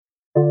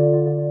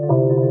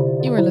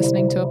You are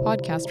listening to a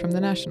podcast from The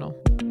National.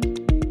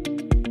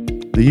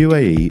 The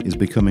UAE is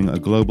becoming a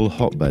global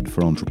hotbed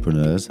for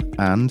entrepreneurs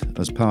and,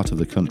 as part of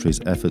the country's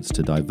efforts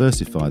to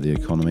diversify the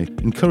economy,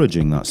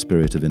 encouraging that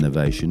spirit of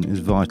innovation is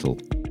vital.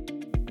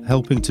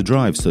 Helping to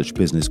drive such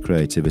business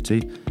creativity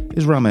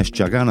is Ramesh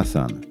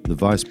Jagannathan, the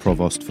Vice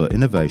Provost for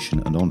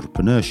Innovation and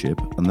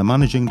Entrepreneurship and the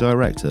Managing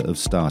Director of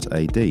Start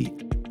AD,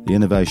 the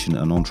innovation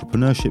and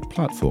entrepreneurship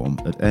platform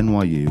at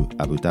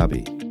NYU Abu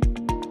Dhabi.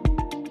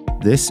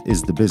 This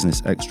is the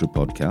Business Extra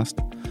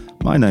podcast.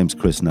 My name's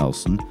Chris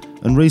Nelson,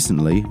 and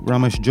recently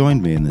Ramesh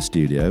joined me in the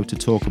studio to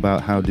talk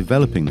about how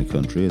developing the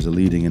country as a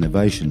leading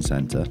innovation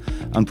centre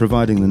and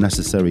providing the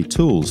necessary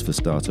tools for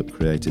startup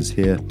creators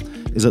here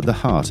is at the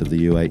heart of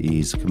the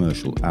UAE's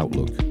commercial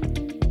outlook.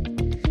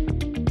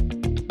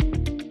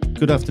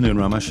 Good afternoon,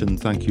 Ramesh,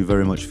 and thank you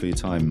very much for your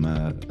time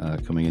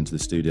coming into the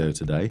studio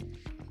today.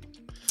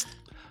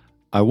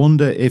 I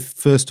wonder if,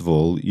 first of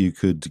all, you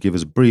could give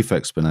us a brief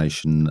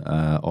explanation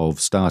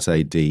of Start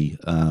AD,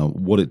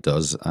 what it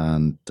does,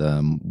 and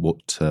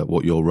what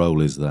your role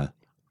is there.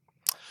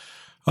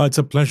 It's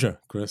a pleasure,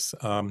 Chris.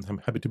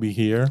 I'm happy to be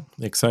here,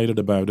 excited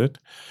about it.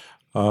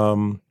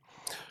 My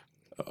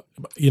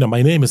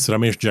name is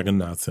Ramesh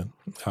Jagannathan.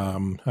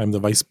 I'm the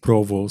Vice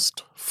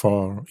Provost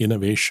for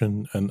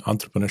Innovation and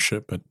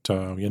Entrepreneurship at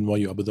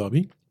NYU Abu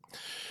Dhabi.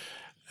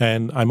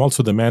 And I'm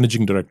also the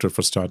Managing Director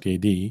for Start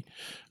AD.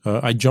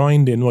 I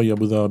joined NYU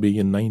Abu Dhabi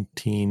in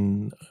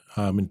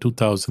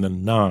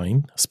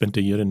 2009, spent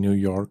a year in New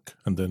York,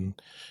 and then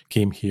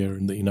came here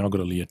in the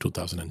inaugural year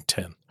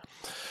 2010.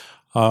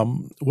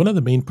 One of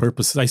the main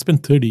purposes, I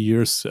spent 30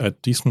 years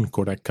at Eastman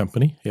Kodak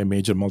Company, a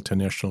major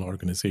multinational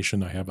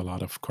organization. I have a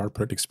lot of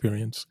corporate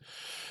experience.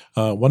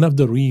 One of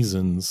the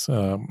reasons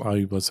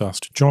I was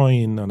asked to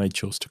join and I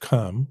chose to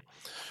come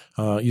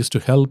is to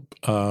help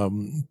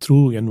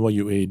through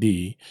NYU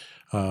AD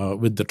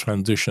with the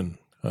transition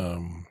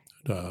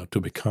to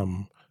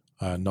become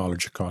a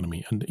knowledge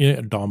economy and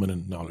a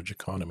dominant knowledge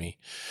economy.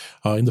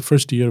 In the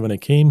first year when I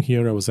came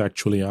here, I was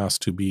actually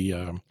asked to be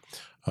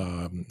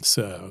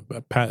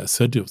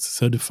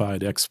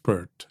certified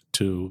expert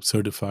to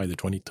certify the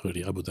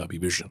 2030 Abu Dhabi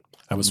vision.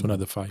 I was one of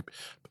the 5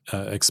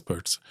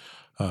 experts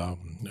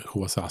who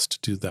was asked to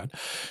do that.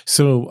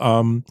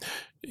 So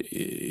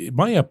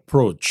my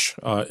approach,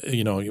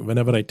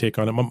 whenever I take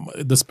on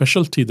the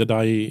specialty that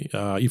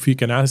if you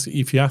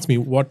ask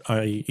me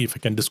if I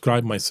can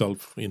describe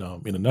myself, in a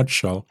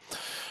nutshell,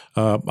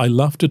 I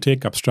love to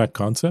take abstract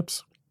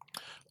concepts,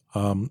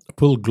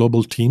 pull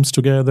global teams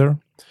together,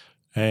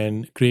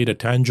 and create a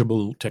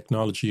tangible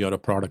technology or a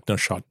product in a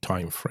short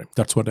time frame.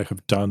 That's what I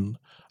have done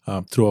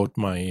throughout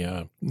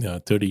my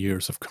 30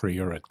 years of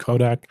career at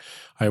Kodak.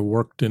 I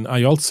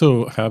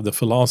also have the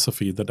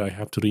philosophy that I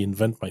have to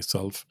reinvent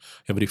myself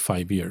every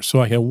 5 years.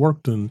 So I have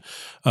worked in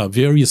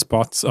various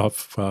parts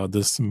of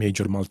this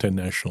major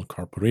multinational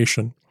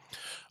corporation,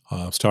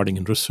 starting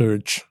in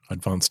research,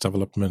 advanced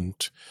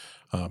development,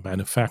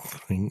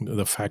 manufacturing,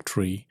 the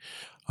factory,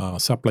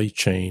 supply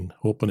chain,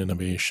 open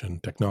innovation,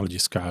 technology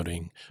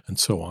scouting, and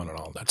so on and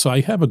all that. So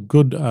I have a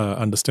good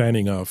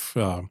understanding of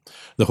how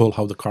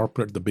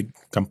the big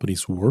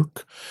companies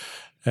work.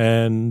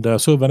 And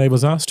so when I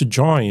was asked to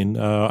join,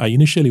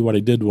 what I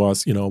did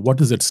was,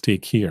 what is at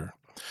stake here?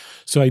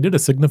 So I did a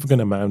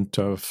significant amount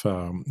of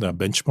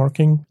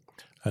benchmarking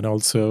and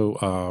also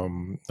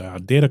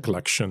data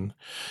collection.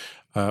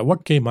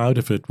 What came out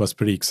of it was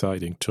pretty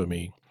exciting to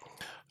me.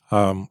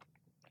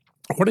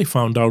 What I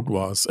found out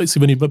was,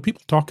 when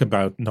people talk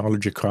about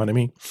knowledge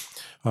economy,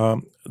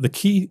 the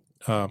key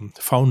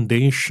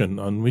foundation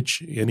on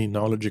which any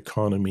knowledge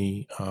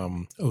economy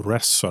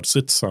rests or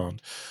sits on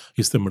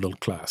is the middle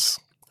class,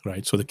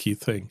 right? So the key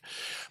thing.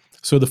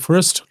 So the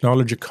first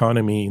knowledge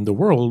economy in the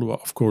world,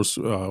 of course,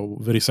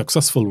 very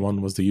successful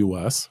one was the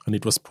U.S., and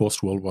it was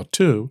post-World War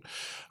II.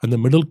 And the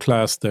middle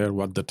class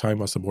there at the time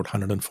was about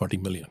 140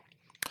 million.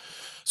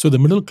 So the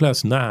middle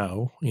class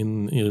now,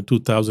 in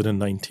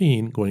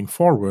 2019, going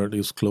forward,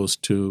 is close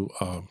to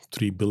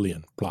 3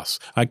 billion plus.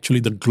 Actually,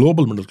 the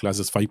global middle class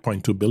is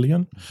 5.2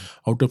 billion,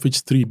 out of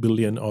which 3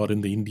 billion are in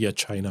the India,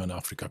 China, and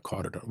Africa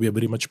corridor. We are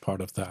very much part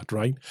of that,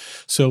 right?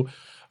 So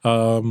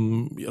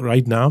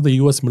right now, the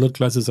U.S. middle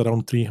class is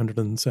around 300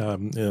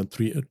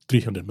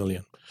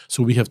 million.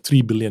 So we have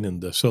 3 billion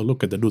in this. So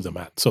do the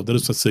math. So there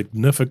is a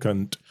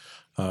significant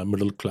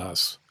middle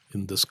class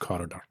in this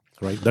corridor,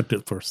 right? That's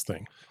the first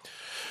thing.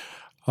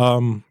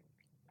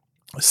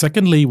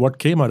 Secondly, what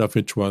came out of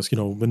it was,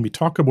 when we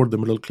talk about the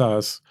middle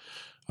class,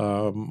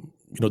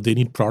 they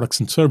need products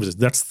and services.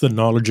 That's the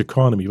knowledge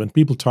economy. When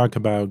people talk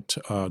about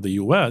the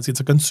U.S., it's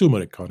a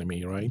consumer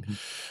economy, right?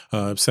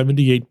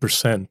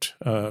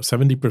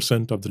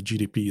 70% of the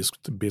GDP is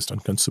based on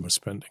consumer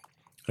spending,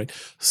 right?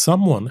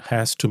 Someone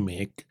has to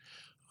make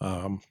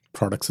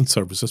products and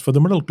services for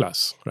the middle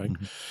class, right?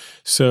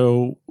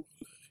 So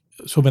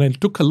when I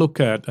took a look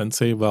at and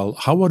say, well,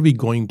 how are we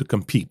going to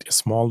compete, a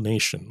small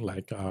nation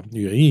like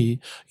UAE,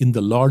 in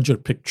the larger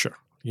picture?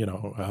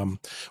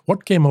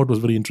 What came out was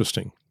very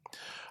interesting.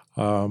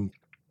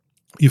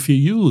 if you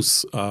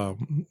use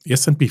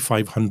S&P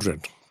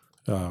 500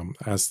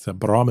 as the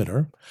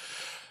barometer,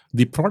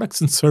 the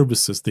products and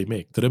services they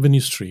make, the revenue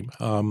stream,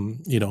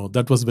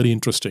 that was very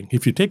interesting.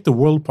 If you take the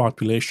world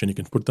population, you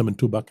can put them in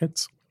two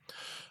buckets.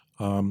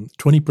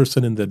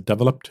 20% in the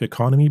developed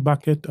economy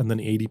bucket, and then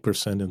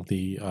 80% in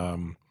the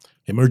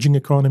emerging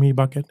economy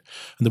bucket.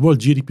 And the world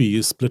GDP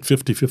is split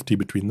 50-50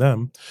 between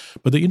them.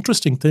 But the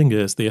interesting thing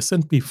is the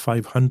S&P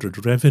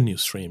 500 revenue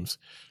streams,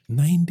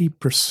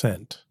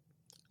 90%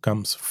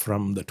 comes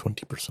from the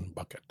 20%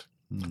 bucket.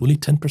 Only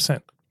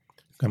 10%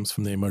 comes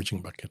from the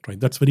emerging bucket, right?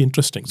 That's very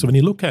interesting. So when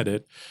you look at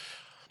it,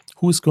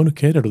 who is going to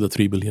cater to the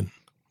 3 billion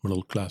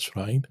middle class,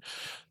 right?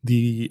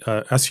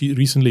 As you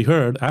recently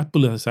heard,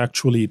 Apple is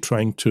actually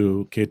trying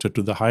to cater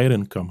to the higher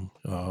income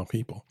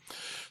people.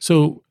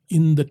 So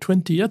in the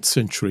 20th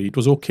century, it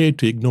was okay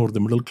to ignore the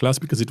middle class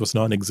because it was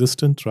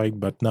non-existent, right?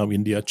 But now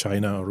India,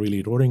 China are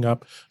really roaring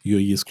up.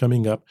 UAE is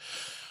coming up.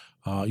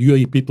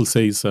 UAE, people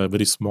say, is a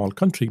very small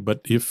country, but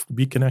if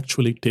we can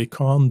actually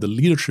take on the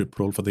leadership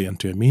role for the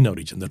entire MENA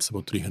region, that's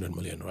about 300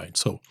 million, right?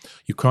 So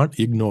you can't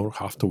ignore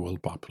half the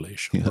world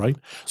population, right?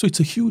 So it's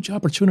a huge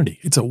opportunity.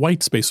 It's a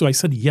white space. So I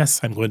said,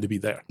 yes, I'm going to be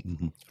there,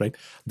 right?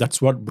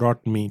 That's what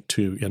brought me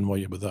to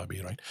NY Abu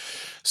Dhabi, right?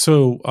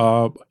 So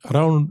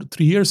around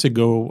 3 years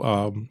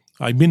ago,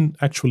 I've been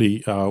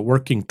actually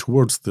working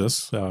towards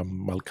this.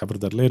 I'll cover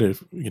that later,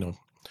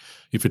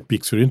 if it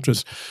piques your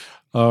interest.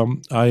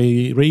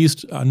 I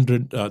raised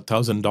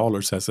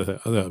 $100,000 as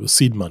a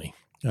seed money,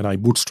 and I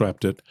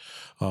bootstrapped it.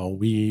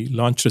 We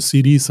launched a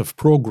series of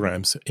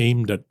programs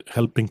aimed at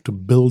helping to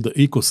build the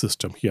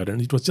ecosystem here, and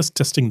it was just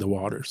testing the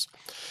waters.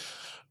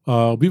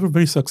 We were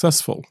very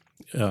successful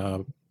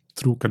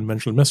through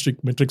conventional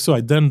metrics.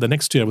 So the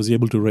next year I was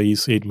able to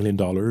raise $8 million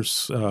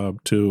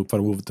for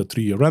over the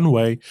 3-year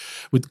runway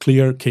with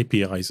clear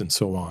KPIs and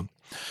so on.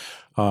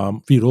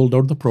 We rolled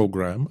out the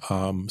program,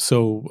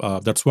 so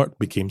that's what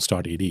became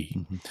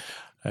StartAD.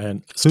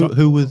 And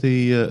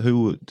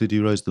who did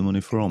you raise the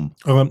money from?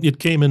 It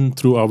came in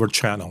through our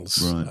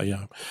channels.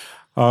 Right.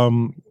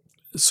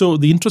 So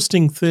the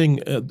interesting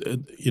thing,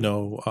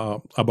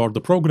 about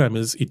the program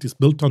is it is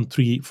built on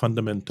 3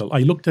 fundamental. I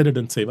looked at it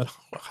and say, well,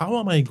 how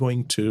am I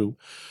going to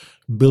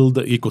build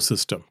the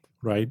ecosystem,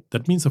 right?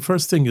 That means the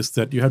first thing is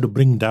that you have to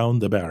bring down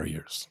the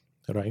barriers,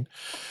 right?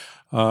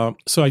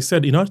 So I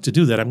said, in order to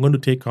do that, I'm going to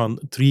take on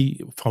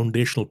 3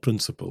 foundational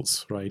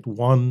principles, right?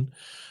 One,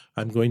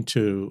 I'm going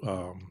to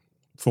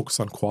focus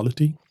on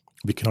quality.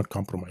 We cannot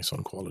compromise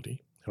on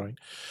quality, right?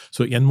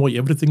 So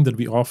everything that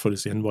we offer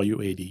is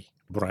NYUAD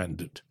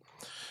branded.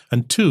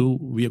 And 2,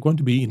 we are going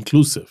to be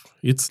inclusive.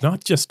 It's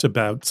not just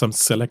about some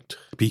select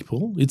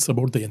people. It's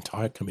about the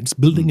entire community. It's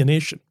building a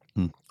nation,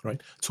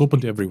 right? It's open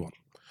to everyone.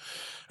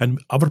 And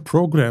our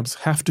programs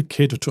have to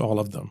cater to all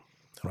of them,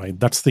 right?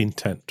 That's the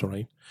intent,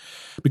 right?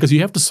 Because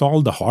you have to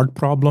solve the hard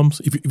problems.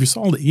 If you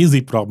solve the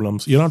easy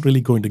problems, you're not really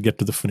going to get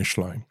to the finish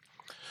line.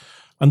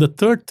 And the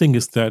third thing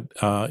is that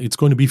it's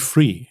going to be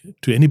free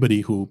to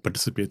anybody who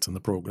participates in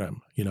the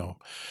program,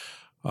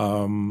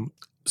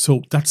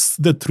 So that's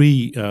the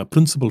 3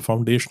 principal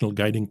foundational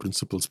guiding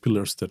principles,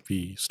 pillars that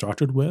we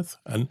started with,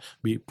 and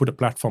we put a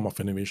platform of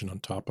innovation on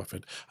top of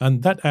it.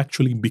 And that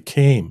actually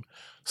became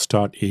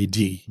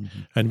StartAD.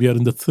 And we are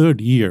in the 3rd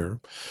year.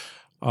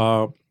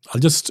 I'll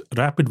just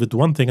wrap it with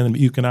one thing, and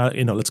then you can,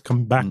 let's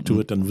come back to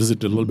it and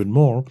visit it a little bit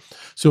more.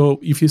 So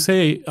if you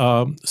say,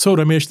 so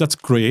Ramesh, that's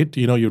great,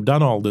 you've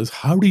done all this.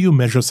 How do you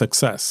measure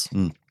success?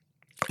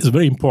 It's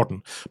very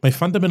important. My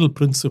fundamental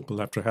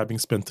principle, after having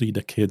spent 3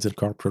 decades in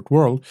corporate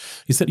world,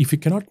 is that if you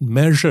cannot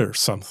measure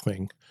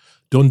something,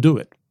 don't do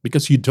it,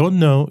 because you don't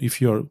know if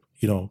you're,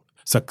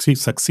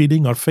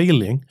 succeeding or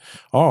failing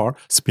or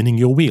spinning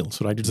your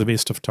wheels, right? It's a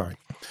waste of time.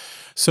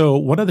 So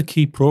one of the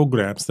key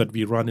programs that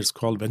we run is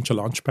called Venture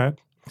Launchpad.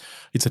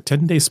 It's a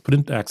 10-day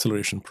sprint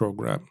acceleration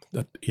program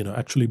that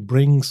actually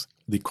brings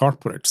the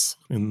corporates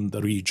in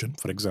the region,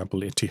 for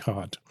example,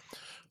 Etihad,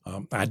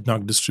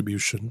 ADNOC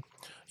Distribution,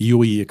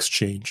 UAE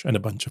Exchange, and a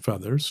bunch of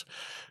others.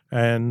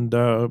 And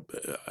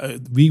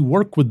we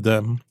work with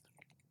them.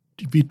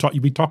 We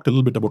talked a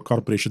little bit about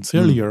corporations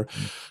earlier.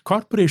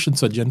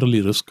 Corporations are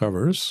generally risk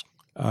averse.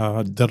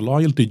 Their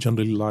loyalty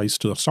generally lies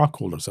to the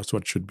stockholders. That's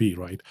what it should be,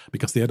 right?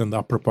 Because they are in the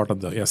upper part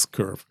of the S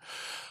curve.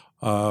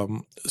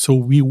 So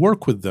we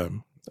work with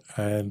them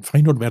and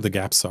find out where the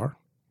gaps are,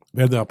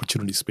 where the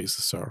opportunity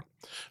spaces are.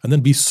 And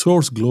then we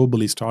source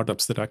globally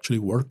startups that actually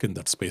work in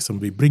that space,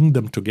 and we bring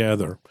them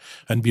together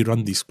and we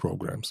run these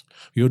programs.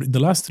 In the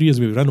last 3 years,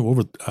 we've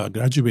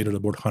graduated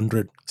about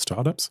 100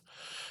 startups,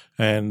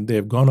 and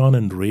they've gone on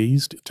and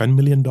raised $10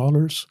 million,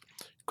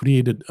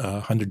 created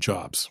 100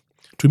 jobs.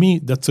 To me,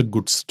 that's a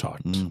good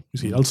start. You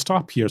see, I'll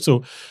stop here.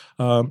 So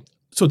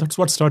that's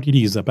what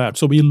StartAD is about.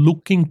 So we're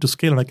looking to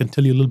scale, and I can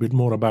tell you a little bit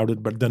more about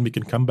it, but then we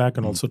can come back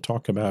and also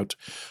talk about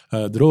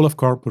the role of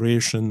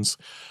corporations.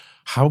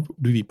 How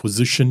do we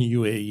position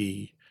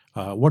UAE?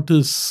 What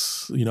do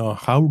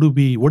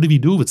we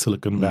do with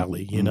Silicon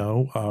Valley,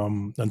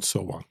 and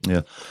so on.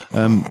 Yeah.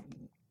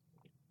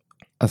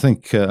 I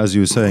think, as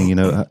you were saying,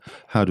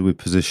 how do we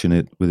position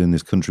it within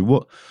this country?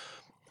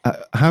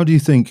 How do you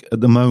think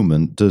at the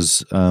moment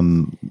does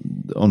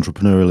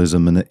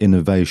entrepreneurialism and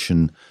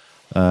innovation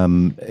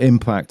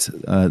impact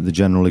the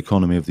general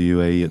economy of the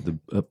UAE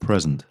at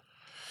present?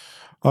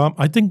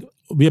 I think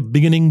we are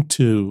beginning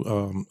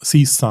to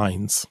see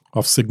signs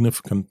of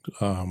significant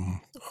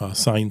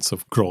signs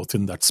of growth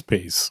in that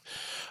space.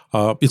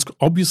 It's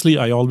obviously,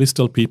 I always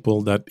tell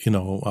people that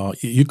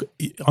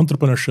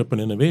entrepreneurship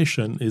and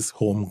innovation is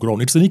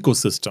homegrown. It's an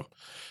ecosystem.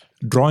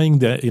 Drawing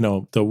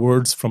the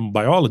words from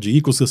biology,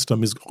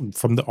 ecosystem is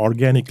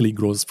organically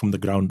grows from the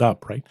ground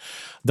up, right?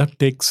 That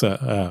takes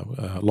a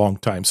long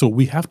time. So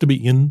we have to be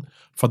in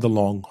for the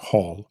long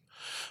haul.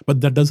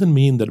 But that doesn't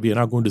mean that we are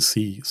not going to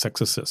see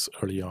successes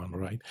early on,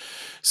 right?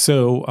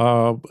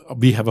 So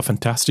we have a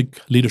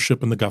fantastic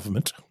leadership in the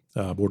government,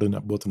 both in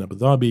Abu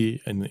Dhabi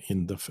and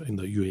in the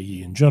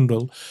UAE in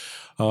general.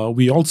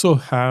 We also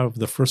have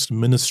the first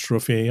minister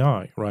of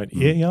AI, right?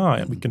 Mm-hmm.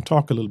 AI, we can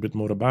talk a little bit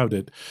more about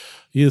it,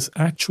 is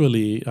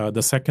actually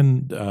the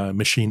second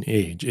machine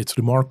age. It's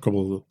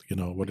remarkable,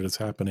 what is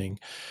happening.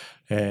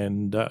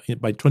 And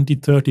by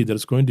 2030,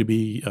 there's going to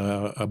be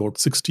about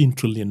 $16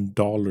 trillion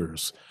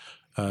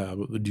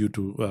due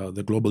to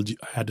the global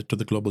added to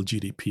the global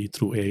GDP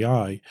through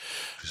AI.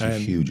 It's a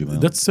huge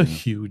amount. That's a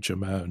huge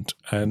amount.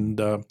 And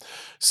if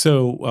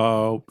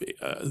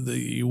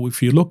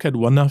you look at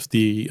one of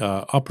the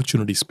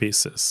opportunity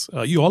spaces,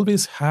 you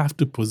always have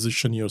to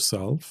position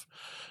yourself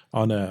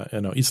on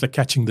it's like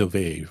catching the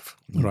wave,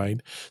 right?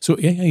 So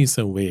AI is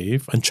a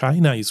wave, and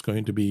China is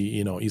going to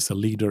be, is a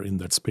leader in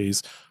that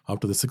space.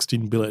 Out of the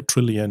 16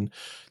 trillion,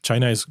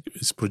 China is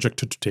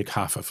projected to take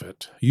half of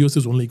it. US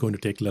is only going to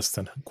take less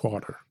than a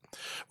quarter.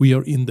 We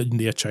are in the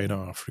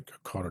India-China-Africa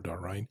corridor,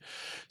 right?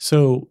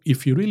 So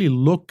if you really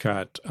look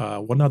at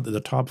one of the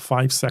top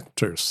 5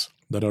 sectors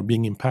that are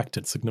being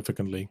impacted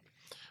significantly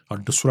or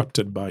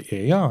disrupted by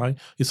AI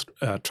is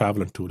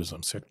travel and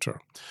tourism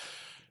sector.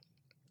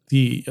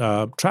 The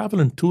travel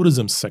and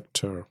tourism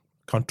sector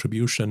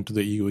contribution to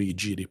the UAE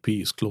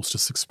GDP is close to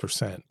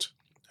 6%,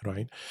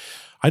 right?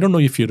 I don't know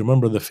if you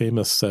remember the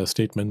famous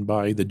statement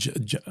by the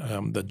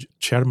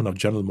chairman of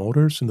General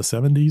Motors in the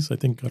 70s, I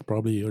think, or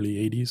probably early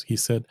 80s. He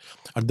said,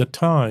 at the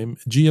time,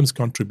 GM's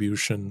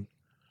contribution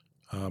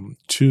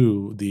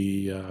to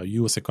the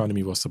U.S.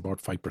 economy was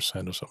about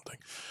 5% or something.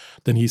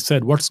 Then he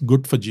said, what's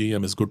good for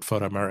GM is good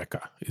for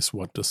America, is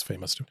what is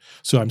famous.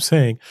 So I'm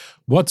saying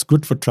what's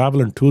good for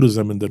travel and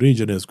tourism in the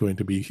region is going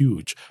to be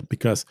huge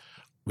because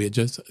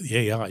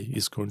AI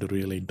is going to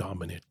really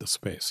dominate the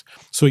space.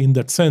 So in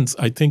that sense,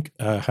 I think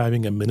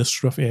having a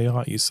minister of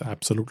AI is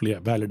absolutely a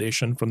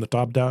validation from the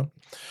top down.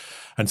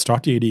 And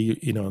Start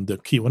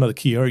UAE, one of the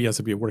key areas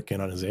that we're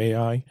working on is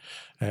AI,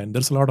 and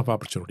there's a lot of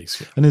opportunities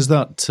here. And is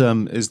that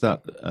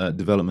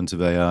development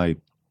of AI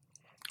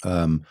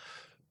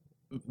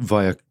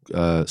via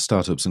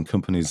startups and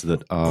companies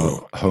that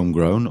are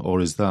homegrown,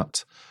 or is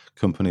that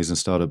companies and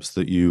startups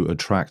that you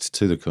attract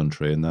to the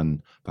country, and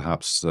then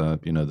perhaps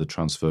the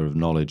transfer of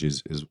knowledge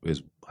is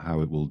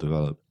how it will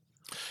develop?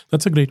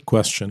 That's a great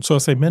question. So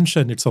as I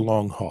mentioned, it's a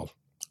long haul,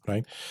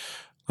 right?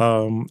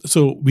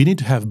 So we need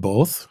to have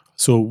both.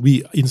 So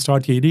we, in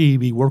Start UAE,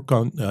 we work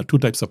on 2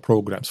 types of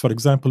programs. For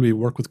example, we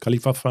work with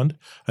Khalifa Fund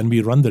and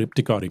we run the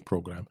Iptikari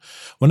program.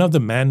 One of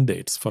the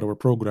mandates for our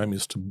program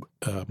is to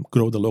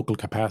grow the local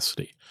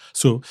capacity.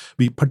 So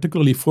we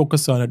particularly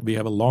focus on it. We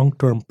have a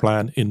long-term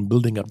plan in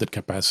building up that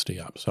capacity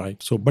up,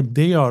 right? So, but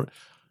they are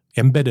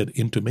embedded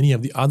into many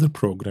of the other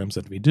programs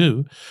that we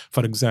do,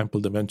 for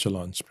example, the Venture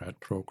Launchpad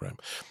program.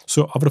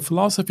 So our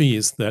philosophy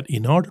is that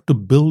in order to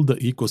build the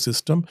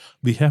ecosystem,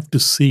 we have to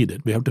seed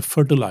it, we have to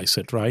fertilize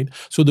it, right?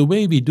 So the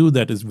way we do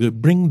that is we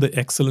bring the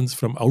excellence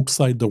from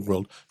outside the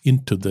world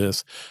into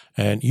this,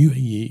 and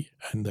UAE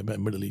and the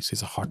Middle East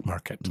is a hot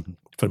market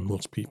for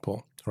most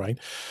people, right?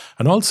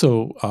 And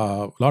also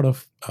a lot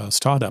of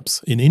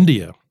startups in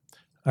India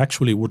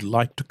actually would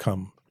like to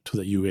come to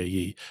the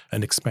UAE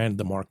and expand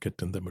the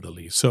market in the Middle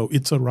East. So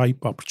it's a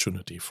ripe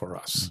opportunity for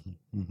us.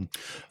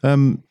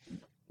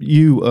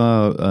 You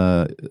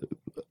are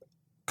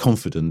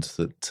confident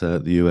that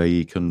the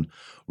UAE can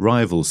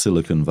rival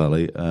Silicon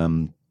Valley.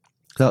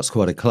 That's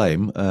quite a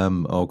claim,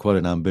 or quite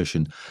an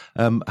ambition.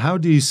 How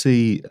do you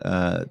see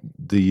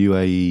the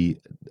UAE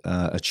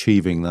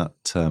achieving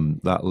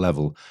that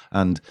level?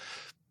 And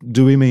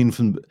do we mean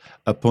from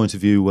a point of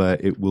view where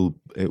it will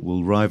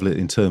rival it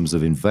in terms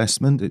of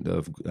investment,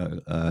 of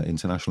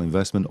international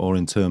investment, or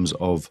in terms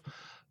of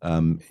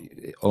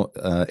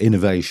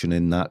innovation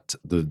in that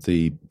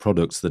the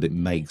products that it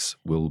makes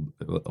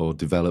or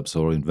develops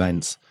or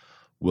invents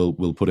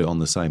will put it on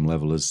the same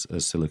level as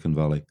Silicon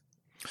Valley?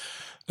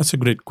 That's a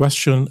great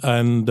question,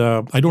 and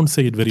I don't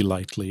say it very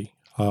lightly.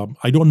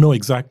 I don't know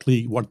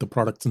exactly what the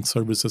products and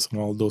services and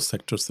all those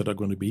sectors that are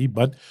going to be,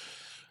 but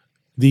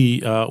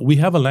we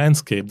have a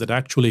landscape that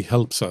actually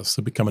helps us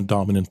to become a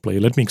dominant player.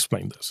 Let me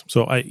explain this.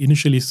 So I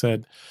initially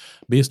said,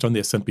 based on the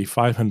S&P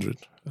 500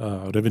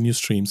 revenue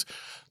streams,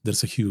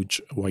 there's a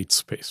huge white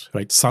space,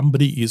 right?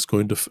 Somebody is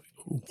going to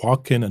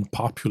walk in and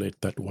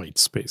populate that white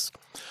space.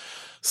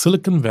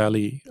 Silicon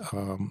Valley,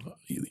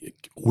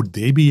 would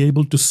they be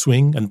able to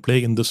swing and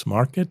play in this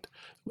market?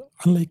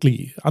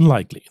 Unlikely,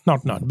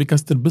 not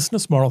because their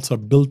business models are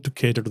built to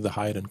cater to the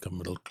higher income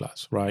middle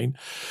class, right?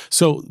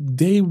 So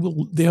they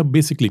are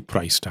basically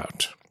priced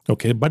out.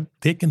 Okay, but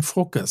they can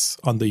focus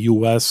on the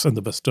U.S. and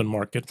the Western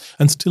market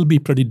and still be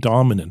pretty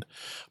dominant.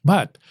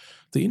 But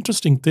the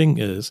interesting thing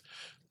is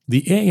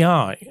the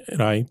AI,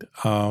 right,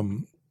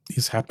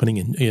 is happening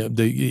in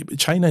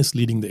China is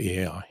leading the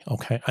AI,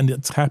 okay, and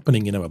it's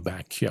happening in our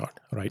backyard,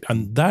 right,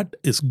 and that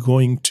is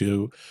going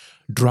to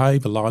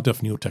drive a lot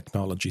of new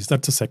technologies.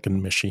 That's a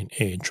second machine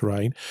age,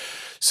 right?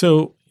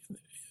 So,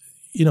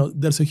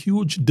 there's a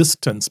huge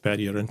distance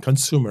barrier and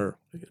consumer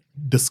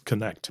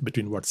disconnect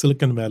between what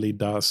Silicon Valley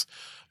does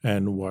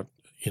and what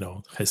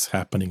is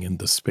happening in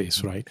this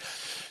space, right?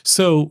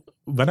 So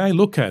when I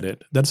look at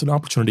it, that's an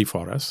opportunity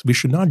for us. We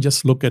should not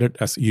just look at it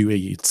as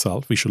UAE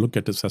itself. We should look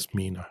at it as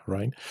MENA,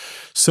 right?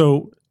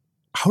 So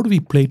how do we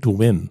play to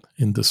win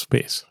in this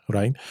space,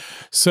 right?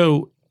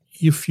 So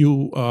if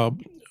you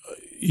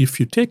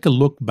take a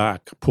look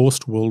back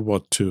post World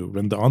War II,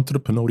 when the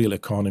entrepreneurial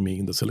economy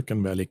in the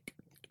Silicon Valley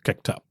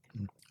kicked up,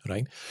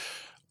 right?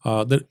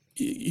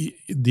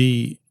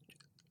 The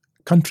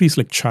countries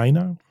like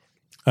China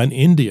and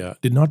India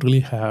did not really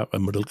have a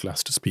middle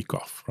class to speak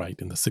of, right,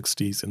 in the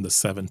 60s, in the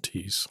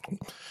 70s.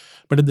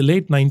 But in the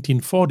late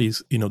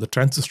 1940s, the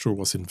transistor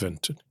was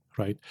invented,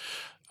 right?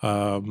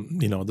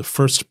 The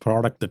first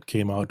product that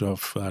came out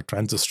of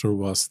transistor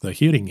was the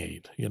hearing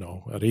aid.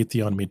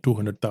 Raytheon made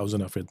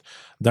 200,000 of it.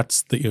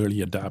 That's the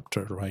early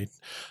adapter, right?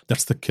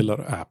 That's the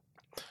killer app.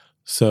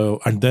 So,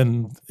 and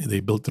then they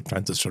built the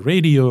transistor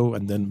radio,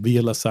 and then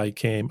VLSI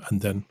came,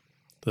 and then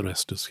the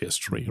rest is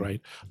history, right?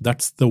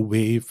 That's the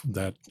wave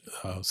that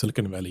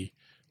Silicon Valley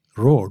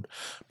rode.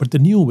 But the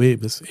new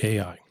wave is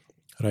AI,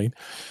 right?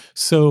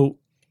 So,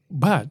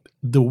 but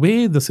the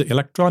way the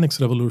electronics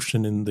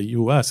revolution in the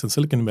US and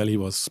Silicon Valley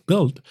was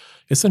built,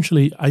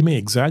 essentially, I may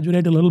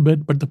exaggerate a little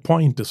bit, but the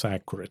point is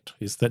accurate,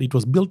 is that it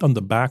was built on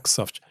the backs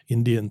of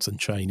Indians and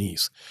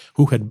Chinese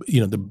who had,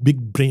 the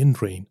big brain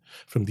drain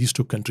from these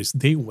two countries.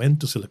 They went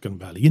to Silicon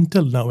Valley.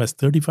 Intel now has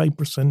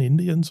 35%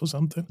 Indians or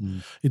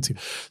something.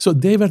 So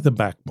they were the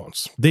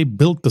backbones. They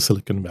built the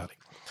Silicon Valley.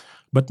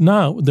 But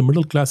now the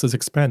middle class has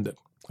expanded,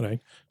 right?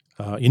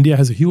 India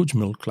has a huge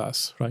middle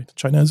class, right?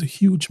 China has a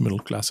huge middle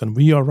class, and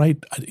we are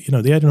right.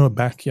 They are in our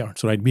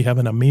backyards, right? We have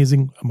an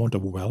amazing amount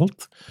of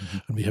wealth,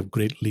 and we have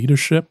great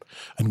leadership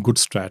and good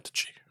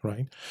strategy,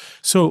 right?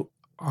 So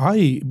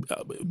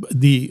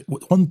the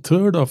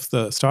 1/3 of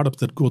the startups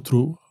that go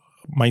through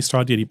my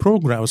Start 80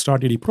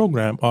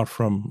 program are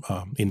from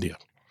India.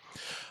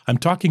 I'm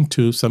talking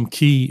to some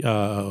key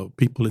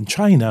people in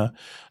China.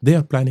 They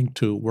are planning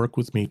to work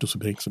with me to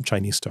bring some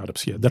Chinese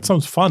startups here. That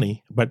sounds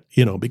funny, but,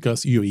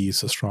 because UAE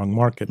is a strong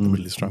market,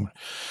 really strong.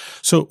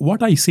 So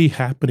what I see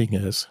happening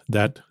is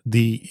that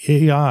the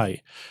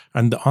AI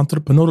and the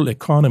entrepreneurial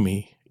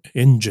economy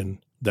engine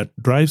that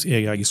drives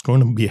AI is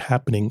going to be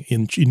happening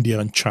in India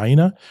and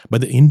China by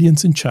the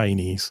Indians and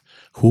Chinese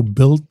who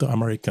built the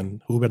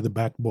American, who were the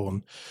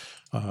backbone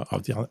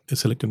of the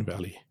Silicon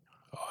Valley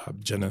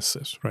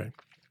genesis, right?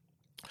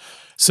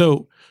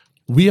 So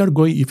we are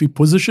going, if we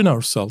position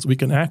ourselves, we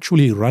can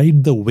actually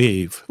ride the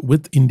wave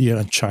with India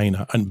and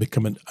China and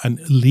become and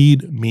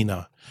lead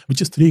MENA,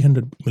 which is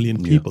 300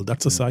 million people.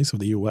 That's the size of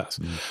the US.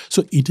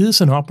 So it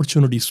is an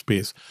opportunity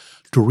space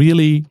to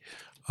really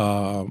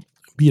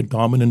be a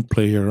dominant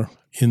player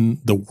in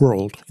the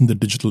world, in the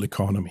digital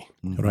economy,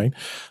 right?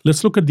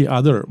 Let's look at the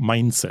other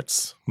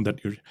mindsets that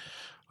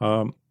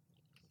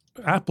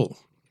Apple,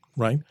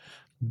 right?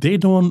 They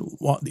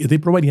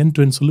provide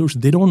end-to-end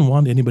solutions. They don't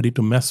want anybody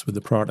to mess with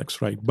the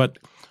products, right? But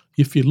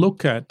if you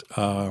look at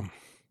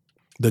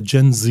the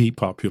Gen Z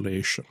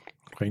population,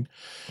 right,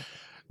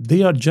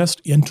 they are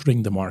just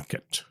entering the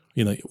market,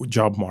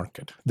 job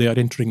market. They are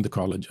entering the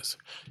colleges.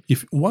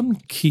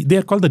 They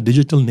are called the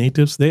digital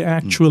natives. They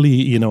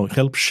actually,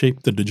 help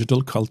shape the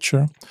digital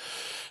culture.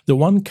 The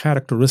one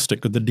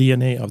characteristic of the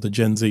DNA of the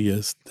Gen Z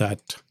is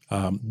that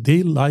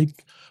they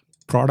like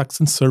products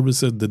and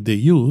services that they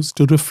use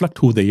to reflect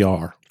who they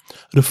are,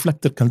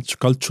 reflect their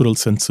cultural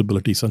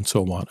sensibilities and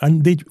so on.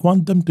 And they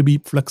want them to be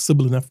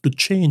flexible enough to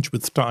change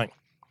with time.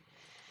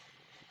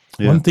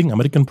 One thing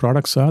American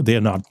products are, they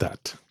are not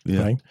that,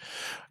 right?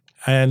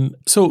 And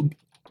so,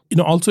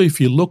 also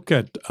if you look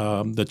at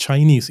the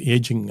Chinese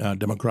aging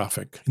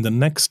demographic, in the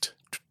next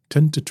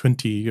 10 to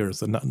 20 years,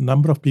 the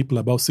number of people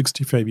above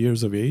 65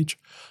 years of age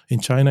in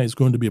China is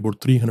going to be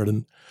about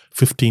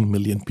 315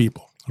 million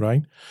people.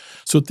 Right?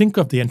 So think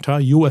of the entire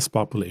U.S.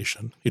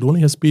 population. It only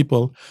has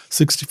people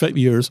 65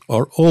 years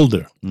or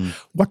older.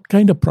 What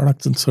kind of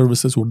products and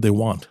services would they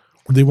want?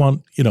 Would they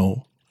want,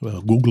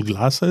 Google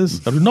glasses?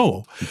 I don't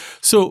know.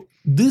 So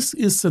this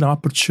is an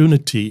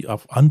opportunity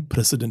of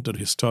unprecedented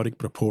historic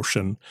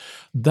proportion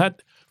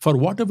that, for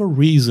whatever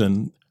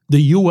reason,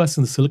 the U.S.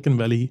 and the Silicon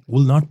Valley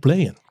will not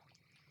play in.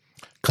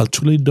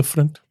 Culturally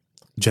different,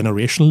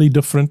 generationally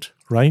different,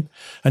 right?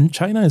 And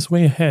China is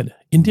way ahead.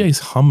 India is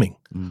humming,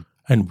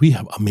 and we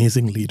have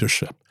amazing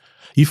leadership.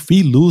 If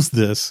we lose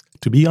this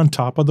to be on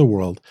top of the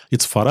world,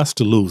 it's for us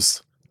to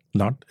lose.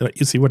 Not,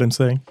 you see what I'm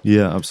saying?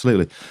 Yeah,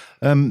 absolutely.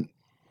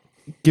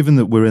 Given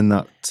that we're in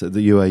that,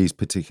 the UAE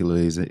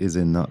particularly is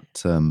in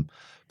that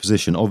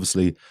position.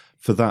 Obviously,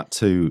 for that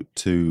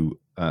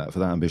for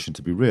that ambition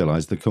to be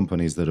realised, the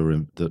companies that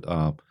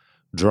are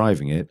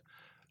driving it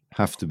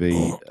have to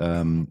be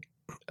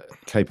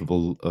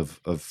capable of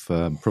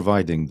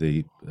providing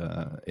the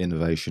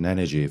innovation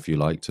energy, if you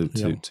like,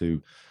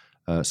 to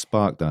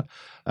spark that.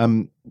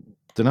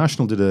 The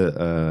National did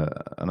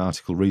an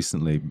article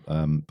recently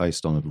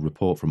based on a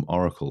report from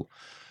Oracle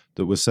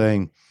that was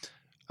saying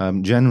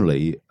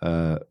generally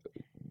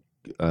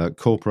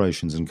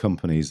corporations and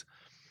companies,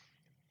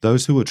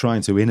 those who were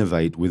trying to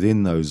innovate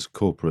within those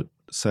corporate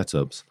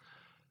setups,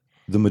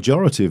 the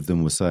majority of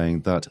them were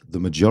saying that the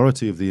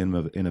majority of the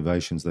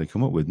innovations they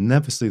come up with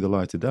never see the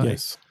light of day.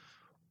 Yes.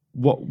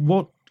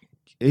 What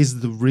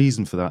is the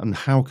reason for that, and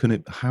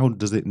how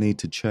does it need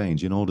to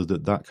change in order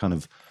that kind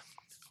of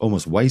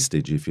almost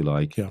wastage, if you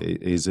like,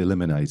 is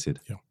eliminated?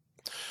 Yeah.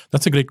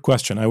 That's a great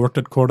question. I worked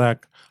at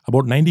Kodak.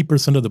 About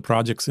 90% of the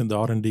projects in the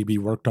R&D we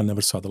worked on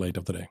never saw the light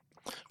of the day.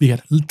 We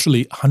had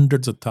literally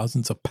hundreds of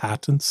thousands of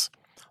patents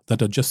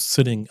that are just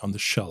sitting on the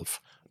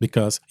shelf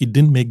because it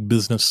didn't make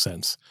business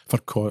sense for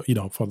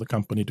the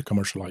company to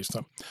commercialize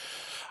them.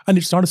 And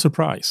it's not a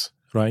surprise,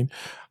 right?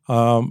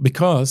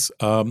 Because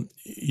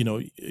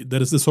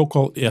there is the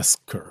so-called S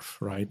curve,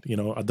 right?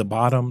 At the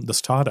bottom, the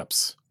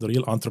startups, the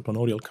real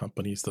entrepreneurial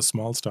companies, the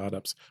small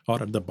startups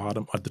are at the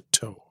bottom, at the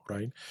toe,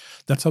 right?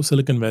 That's how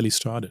Silicon Valley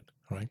started,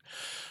 right?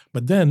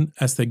 But then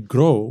as they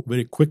grow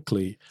very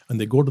quickly and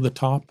they go to the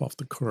top of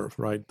the curve,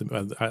 right?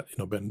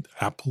 When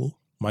Apple,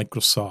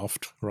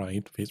 Microsoft,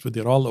 right? Facebook,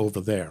 they're all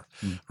over there,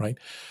 right?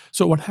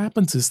 So what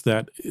happens is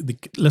that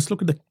let's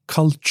look at the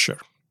culture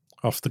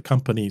of the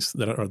companies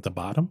that are at the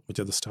bottom, which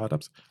are the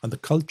startups, and the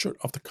culture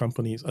of the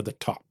companies at the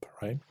top,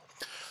 right?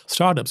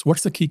 Startups,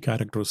 what's the key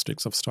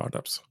characteristics of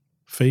startups?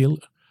 Fail,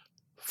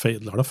 a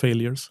lot of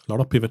failures, a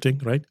lot of pivoting,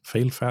 right?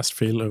 Fail fast,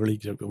 fail early,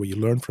 where you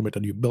learn from it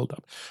and you build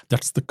up.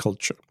 That's the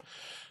culture.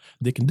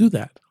 They can do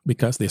that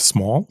because they're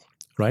small,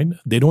 right?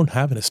 They don't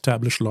have an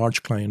established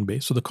large client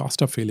base, so the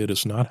cost of failure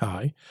is not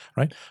high,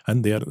 right?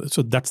 And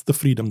so that's the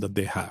freedom that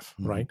they have,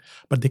 right?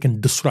 But they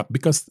can disrupt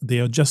because they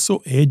are just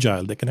so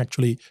agile. They can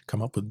actually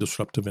come up with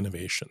disruptive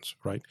innovations,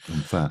 right?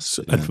 And fast,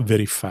 and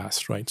very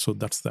fast, right? So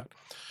that's that.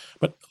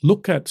 But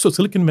so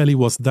Silicon Valley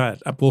was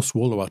that post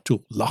World War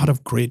II. A lot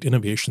of great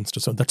innovations.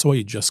 That's why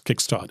it just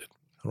kickstarted,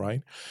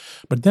 right?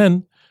 But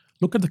then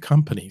look at the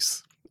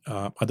companies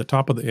at the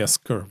top of the S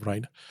curve,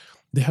 right?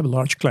 They have a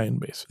large client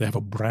base. They have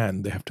a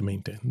brand they have to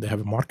maintain. They have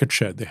a market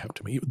share they have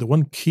to maintain. The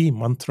one key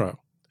mantra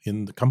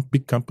in the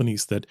big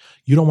companies that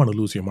you don't want to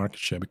lose your market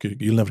share because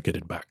you'll never get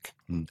it back,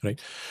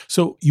 right?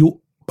 So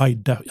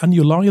and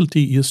your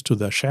loyalty is to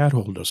the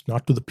shareholders,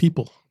 not to the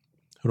people,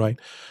 right?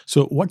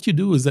 So what you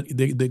do is that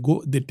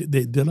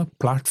they develop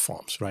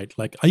platforms, right?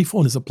 Like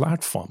iPhone is a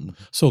platform.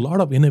 So a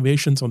lot of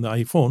innovations on the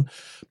iPhone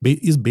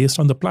is based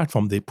on the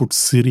platform. They put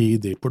Siri,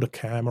 they put a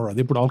camera,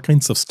 they put all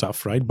kinds of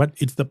stuff, right? But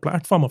it's the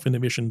platform of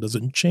innovation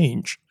doesn't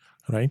change,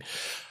 right?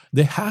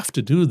 They have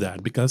to do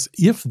that because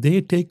if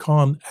they take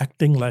on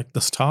acting like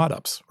the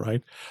startups,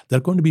 right, they're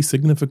going to be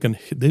significant.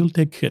 They will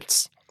take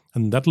hits.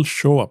 And that'll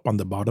show up on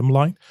the bottom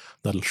line.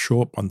 That'll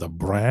show up on the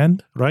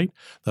brand, right?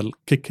 That'll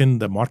kick in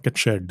the market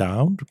share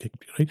down,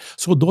 right?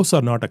 So those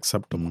are not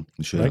acceptable.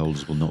 The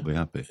shareholders will not be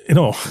happy.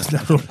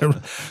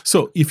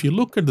 So if you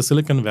look at the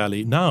Silicon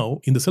Valley now,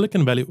 in the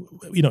Silicon Valley,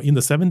 in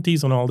the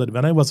 70s and all that,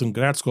 when I was in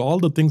grad school, all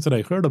the things that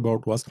I heard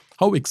about was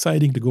how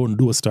exciting to go and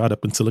do a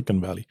startup in Silicon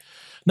Valley.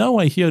 Now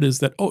I hear is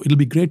that, it'll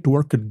be great to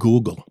work at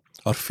Google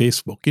or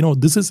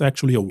Facebook. This is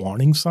actually a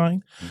warning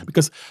sign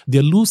because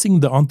they're losing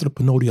the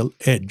entrepreneurial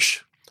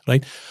edge.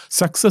 Right?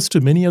 Success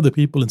to many of the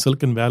people in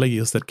Silicon Valley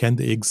is that can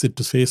they exit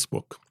to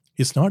Facebook?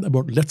 It's not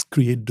about let's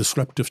create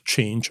disruptive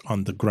change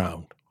on the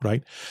ground,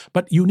 right?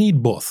 But you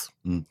need both.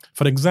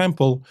 For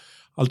example,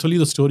 I'll tell you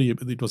the story.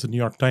 It was in New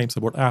York Times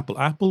about Apple.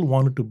 Apple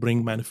wanted to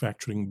bring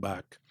manufacturing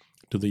back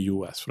to the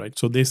U.S., right?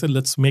 So they said,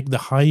 let's make the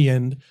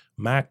high-end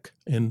Mac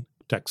in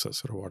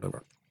Texas or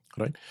whatever,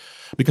 right?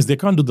 Because they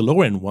can't do the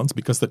low-end ones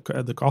because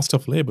the cost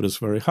of labor is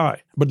very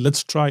high. But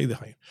let's try the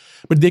high.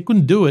 But they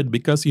couldn't do it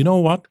because you know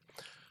what?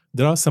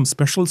 There are some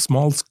special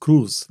small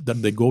screws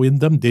that they go in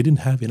them. They didn't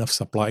have enough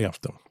supply of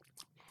them.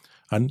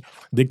 And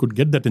they could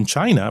get that in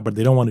China, but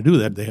they don't want to do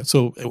that.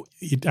 So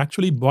it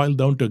actually boiled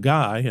down to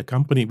a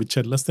company which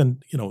had less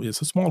than,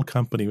 it's a small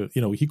company.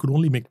 He could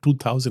only make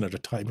 2,000 at a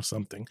time or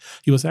something.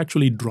 He was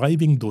actually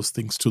driving those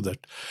things to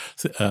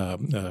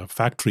that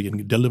factory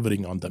and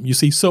delivering on them. You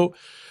see, so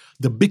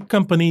the big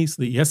companies,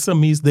 the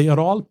SMEs, they are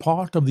all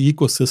part of the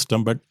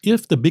ecosystem. But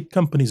if the big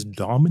companies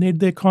dominate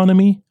the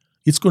economy,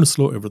 it's going to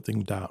slow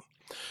everything down.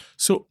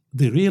 So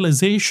the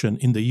realization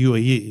in the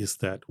UAE is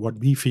that what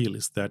we feel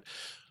is that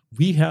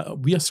we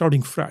are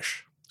starting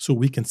fresh. So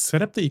we can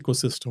set up the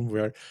ecosystem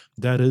where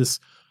there is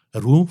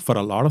a room for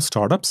a lot of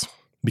startups,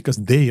 because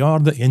they are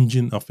the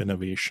engine of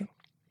innovation,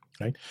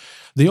 right?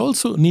 They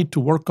also need to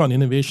work on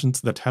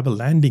innovations that have a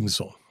landing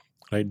zone,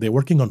 right? They're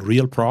working on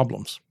real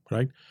problems,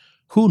 right?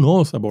 Who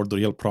knows about the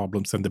real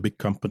problems and the big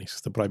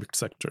companies, the private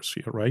sectors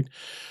here, right?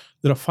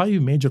 There are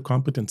 5 major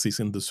competencies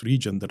in this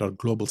region that are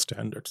global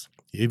standards.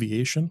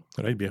 Aviation,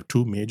 right? We have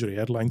 2 major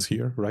airlines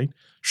here, right?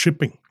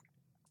 Shipping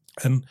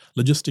and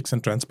logistics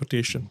and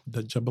transportation.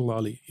 The Jebel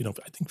Ali,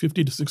 I think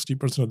 50 to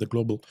 60% of the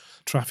global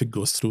traffic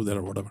goes through there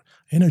or whatever.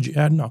 Energy,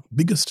 ADNOC,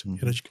 biggest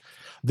energy.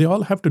 They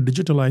all have to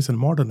digitalize and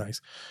modernize.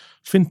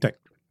 Fintech.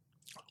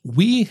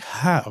 We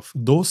have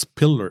those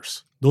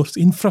pillars, those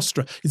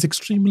infrastructure. It's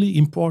extremely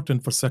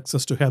important for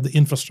success to have the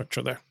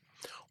infrastructure there.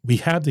 We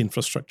have the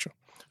infrastructure.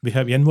 We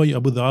have NY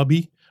Abu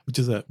Dhabi, which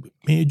is a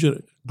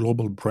major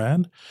global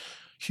brand,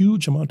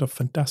 huge amount of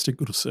fantastic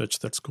research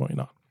that's going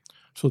on.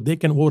 So they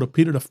can, over a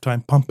period of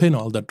time, pump in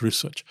all that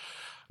research.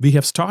 We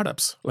have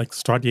startups like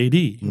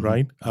StartAD,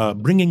 right?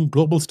 Bringing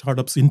global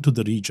startups into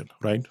the region,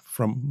 right?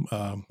 From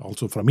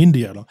also from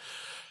India.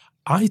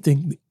 I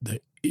think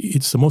that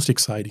it's the most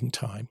exciting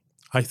time,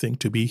 I think,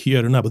 to be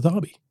here in Abu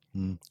Dhabi,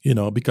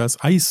 because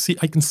I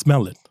can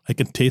smell it, I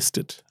can taste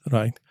it,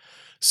 right?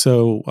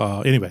 So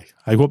anyway,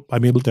 I hope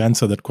I'm able to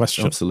answer that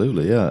question.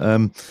 Absolutely,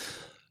 yeah.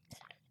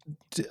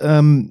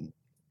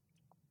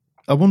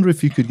 I wonder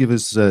if you could give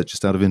us,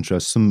 just out of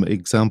interest, some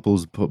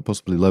examples,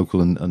 possibly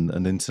local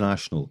and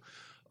international,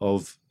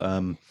 of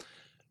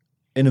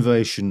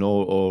innovation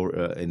or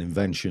an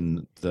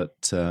invention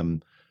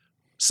that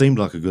seemed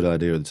like a good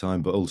idea at the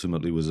time, but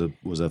ultimately was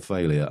a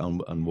failure,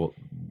 and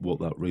what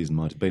that reason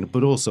might have been.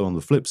 But also on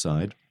the flip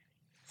side,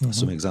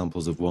 some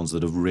examples of ones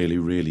that have really,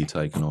 really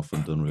taken off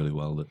and done really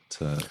well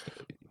that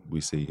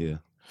we see here.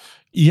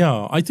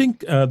 Yeah, I think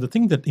the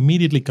thing that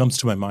immediately comes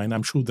to my mind,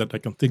 I'm sure that I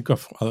can think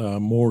of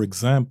more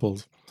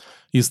examples,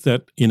 is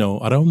that,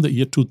 around the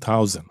year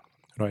 2000,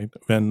 right,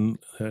 when,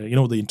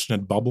 the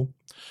internet bubble,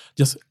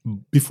 just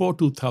before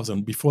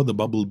 2000, before the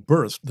bubble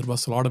burst, there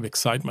was a lot of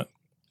excitement,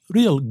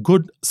 real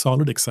good,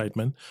 solid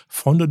excitement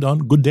founded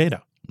on good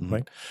data,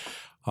 right?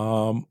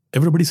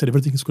 Everybody said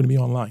everything is going to be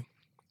online,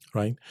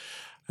 right?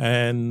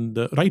 And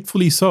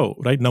rightfully so,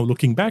 right? Now,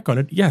 looking back on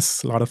it,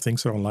 yes, a lot of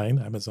things are online.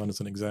 Amazon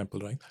is an example,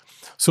 right?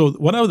 So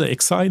one of the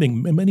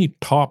exciting, many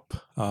top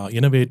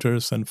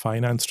innovators and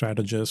finance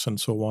strategists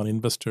and so on,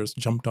 investors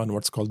jumped on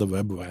what's called the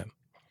web van.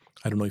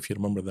 I don't know if you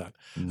remember that.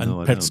 No,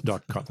 and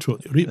pets.com.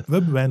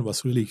 Web van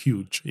was really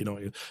huge,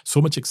 so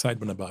much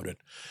excitement about it.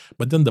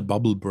 But then the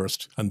bubble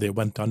burst and they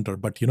went under.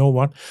 But you know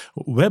what?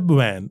 Web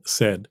van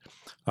said,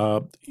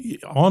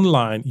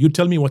 online, you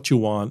tell me what you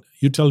want.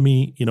 You tell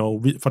me,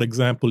 for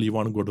example, you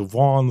want to go to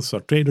Vaughn's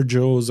or Trader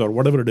Joe's or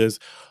whatever it is.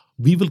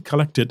 We will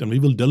collect it and we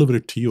will deliver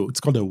it to you. It's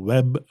called a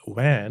web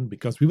van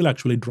because we will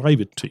actually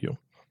drive it to you,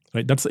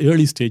 right? That's the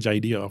early stage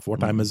idea of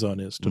what Amazon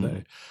is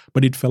today.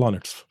 But it fell on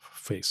its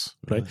face,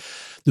 right?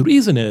 The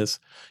reason is,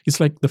 it's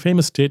like the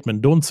famous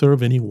statement, don't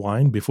serve any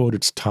wine before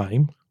it's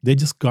time. They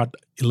just got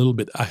a little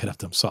bit ahead of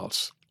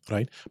themselves,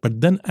 right?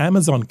 But then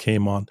Amazon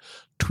came on,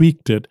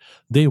 tweaked it.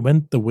 They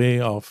went the way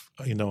of,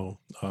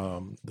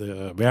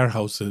 the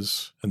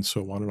warehouses and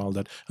so on and all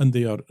that, and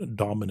they are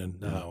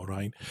dominant now,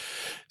 right?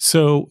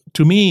 So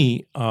to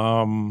me,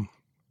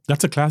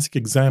 that's a classic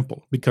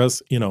example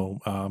because,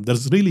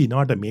 there's really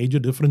not a major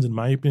difference, in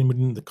my opinion,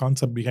 between the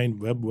concept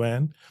behind web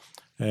van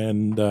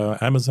and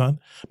Amazon,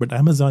 but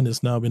Amazon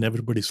is now in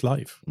everybody's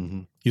life.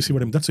 You see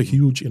what I mean? That's a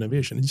huge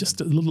innovation. It's just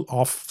a little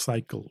off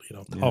cycle,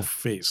 off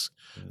phase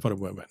for a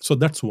web van. So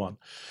that's one.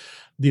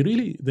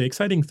 The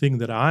exciting thing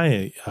that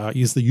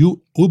is the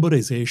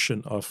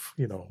Uberization of,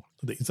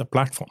 it's a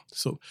platform.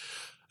 So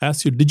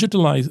as you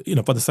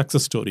digitalize, for the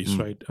success stories,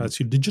 right? As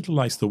you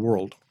digitalize the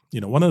world,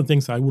 one of the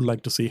things I would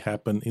like to see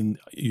happen in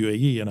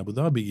UAE and Abu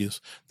Dhabi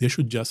is they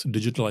should just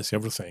digitalize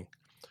everything.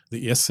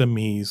 The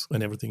SMEs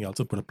and everything else,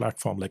 and put a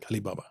platform like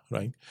Alibaba,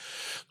 right?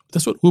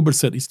 That's what Uber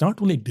said. It's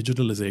not only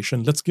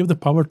digitalization. Let's give the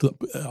power to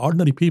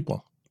ordinary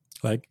people.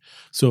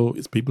 So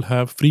if people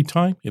have free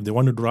time, if they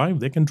want to drive,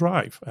 they can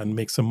drive and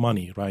make some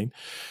money, right?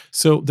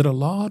 So there are a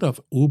lot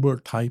of Uber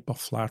type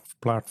of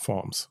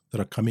platforms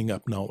that are coming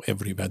up now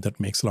everywhere. That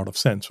makes a lot of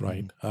sense,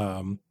 right?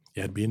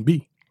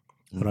 Airbnb,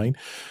 right?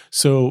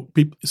 So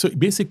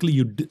basically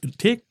you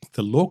take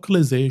the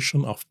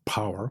localization of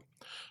power,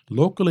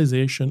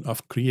 localization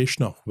of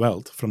creation of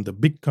wealth from the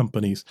big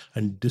companies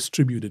and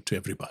distribute it to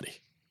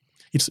everybody.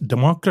 It's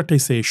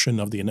democratization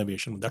of the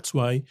innovation. That's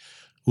why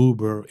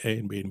Uber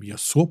and Airbnb are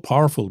so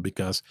powerful,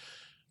 because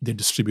they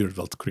distribute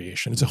wealth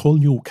creation. It's a whole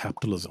new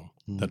capitalism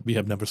that we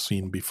have never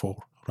seen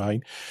before,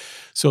 right?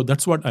 So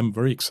that's what I'm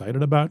very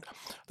excited about.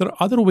 There are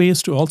other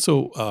ways to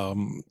also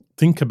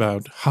think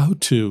about how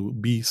to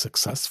be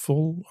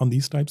successful on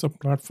these types of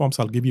platforms.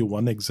 I'll give you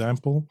one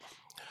example.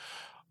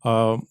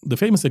 The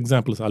famous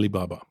example is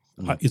Alibaba.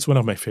 It's one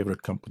of my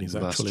favorite companies,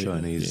 actually.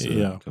 Vast Chinese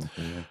company.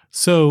 Yeah.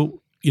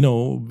 So,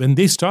 when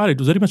they started, it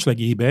was very much like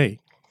eBay,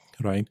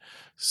 right?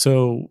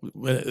 So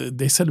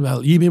they said,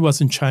 well, eBay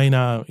was in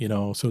China,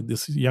 so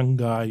this young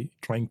guy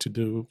trying to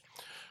do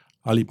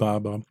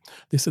Alibaba,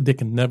 they said they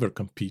can never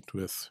compete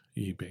with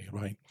eBay,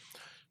 right?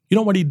 You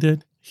know what he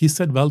did? He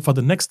said, well, for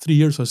the next 3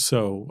 years or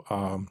so,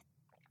 I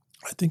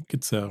think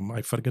it's,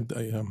 I forget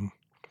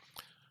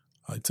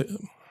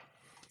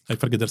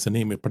there's a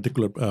name, a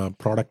particular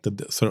product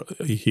that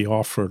he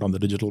offered on the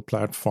digital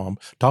platform,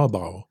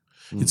 Taobao.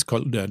 It's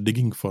called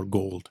Digging for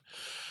Gold.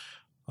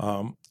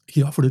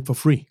 He offered it for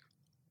free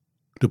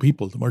to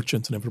people, the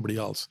merchants and everybody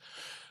else.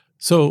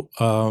 So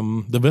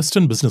the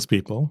Western business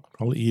people,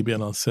 probably eBay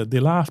and all,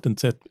 they laughed and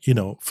said,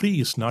 free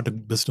is not a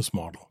business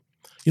model.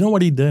 You know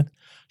what he did?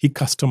 He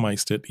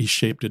customized it, he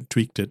shaped it,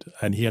 tweaked it,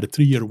 and he had a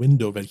 3-year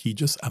window where he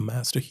just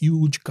amassed a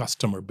huge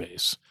customer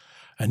base.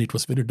 And it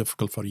was very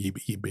difficult for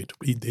eBay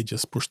they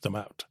just pushed them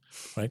out,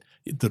 right?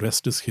 The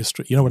rest is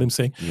history. You know what I'm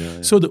saying?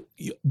 Yeah. So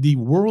the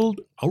world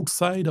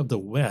outside of the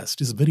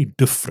West is very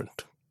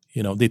different.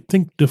 They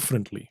think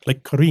differently,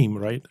 like Careem,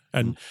 right?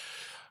 And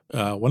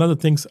one of the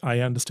things I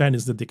understand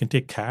is that they can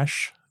take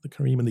cash, the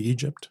Careem in the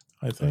Egypt,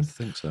 I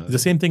think so. The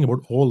same thing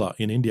about Ola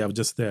in India. I was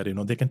just there.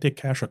 They can take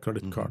cash or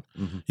credit card.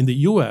 Mm-hmm. In the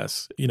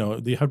US,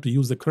 they have to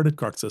use the credit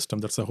card system.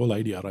 That's the whole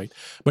idea, right?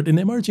 But in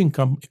emerging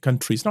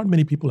countries, not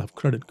many people have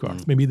credit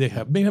cards. Maybe they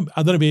have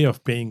other way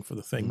of paying for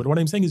the thing. But what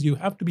I'm saying is you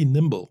have to be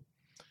nimble.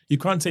 You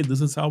can't say this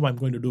is how I'm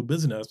going to do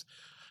business,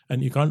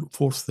 and you can't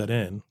force that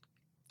in,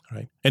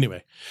 right?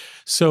 Anyway,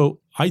 so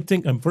I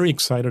think I'm very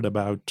excited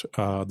about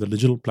the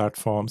digital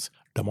platforms,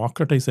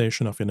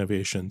 democratization of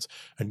innovations,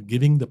 and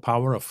giving the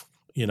power of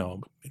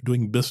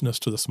doing business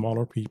to the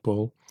smaller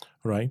people,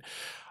 right?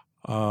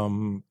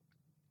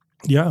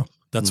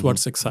 That's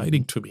what's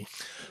exciting to me.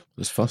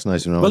 It's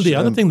fascinating. Well, the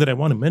other thing that I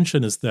want to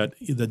mention is that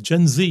the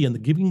Gen Z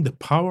and giving the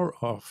power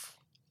of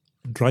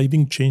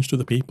driving change to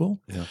the people,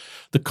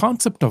 the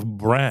concept of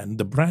brand,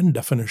 the brand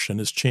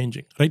definition is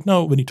changing. Right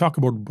now, when you talk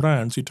about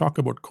brands, you talk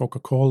about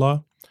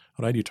Coca-Cola,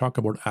 right? You talk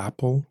about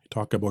Apple, you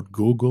talk about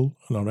Google,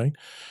 all right?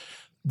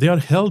 They are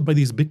held by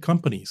these big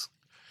companies.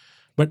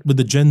 But with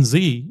the Gen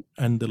Z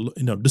and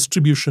the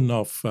distribution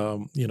of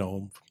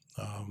the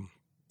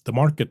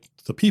market,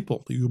 the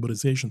people, the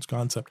Uberizations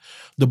concept,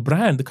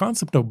 the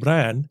concept of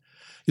brand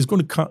is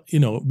going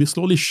to be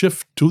slowly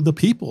shift to the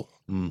people,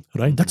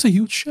 right? That's a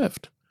huge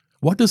shift.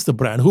 What is the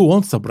brand? Who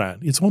owns the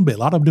brand? It's owned by a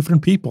lot of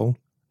different people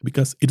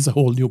because it is a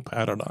whole new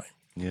paradigm.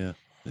 Yeah.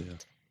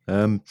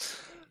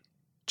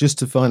 Just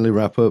to finally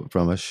wrap up,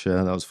 Ramesh,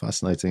 that was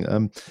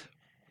fascinating.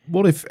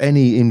 What, if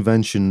any,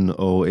 invention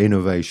or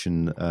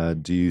innovation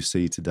do you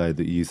see today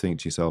that you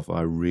think to yourself,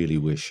 I really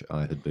wish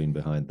I had been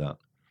behind that?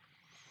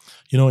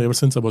 Ever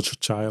since I was a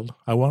child,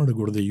 I wanted to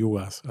go to the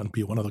U.S. and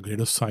be one of the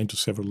greatest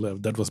scientists ever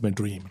lived. That was my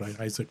dream, right?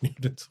 Isaac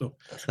Newton. So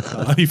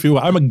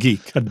I'm a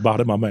geek at the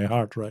bottom of my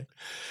heart, right?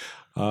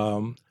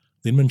 The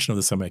invention of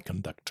the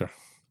semiconductor.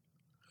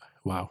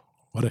 Wow.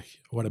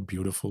 What a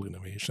beautiful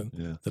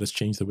innovation that has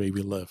changed the way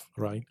we live,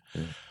 right?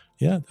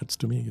 Yeah, that's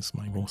to me is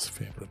my most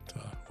favorite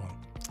one.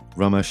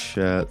 Ramesh,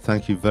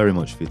 thank you very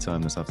much for your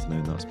time this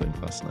afternoon. That's been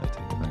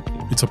fascinating. Thank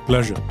you. It's a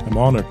pleasure. I'm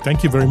honored.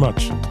 Thank you very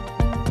much.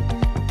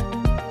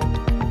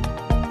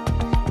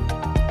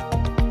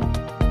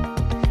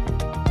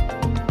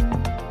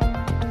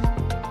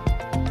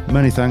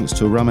 Many thanks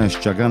to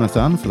Ramesh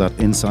Jagannathan for that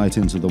insight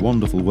into the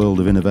wonderful world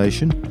of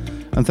innovation,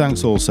 and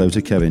thanks also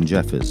to Kevin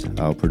Jeffers,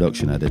 our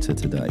production editor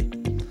today.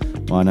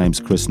 My name's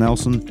Chris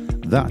Nelson.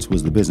 That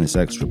was the Business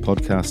Extra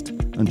podcast,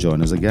 and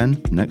join us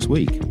again next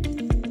week.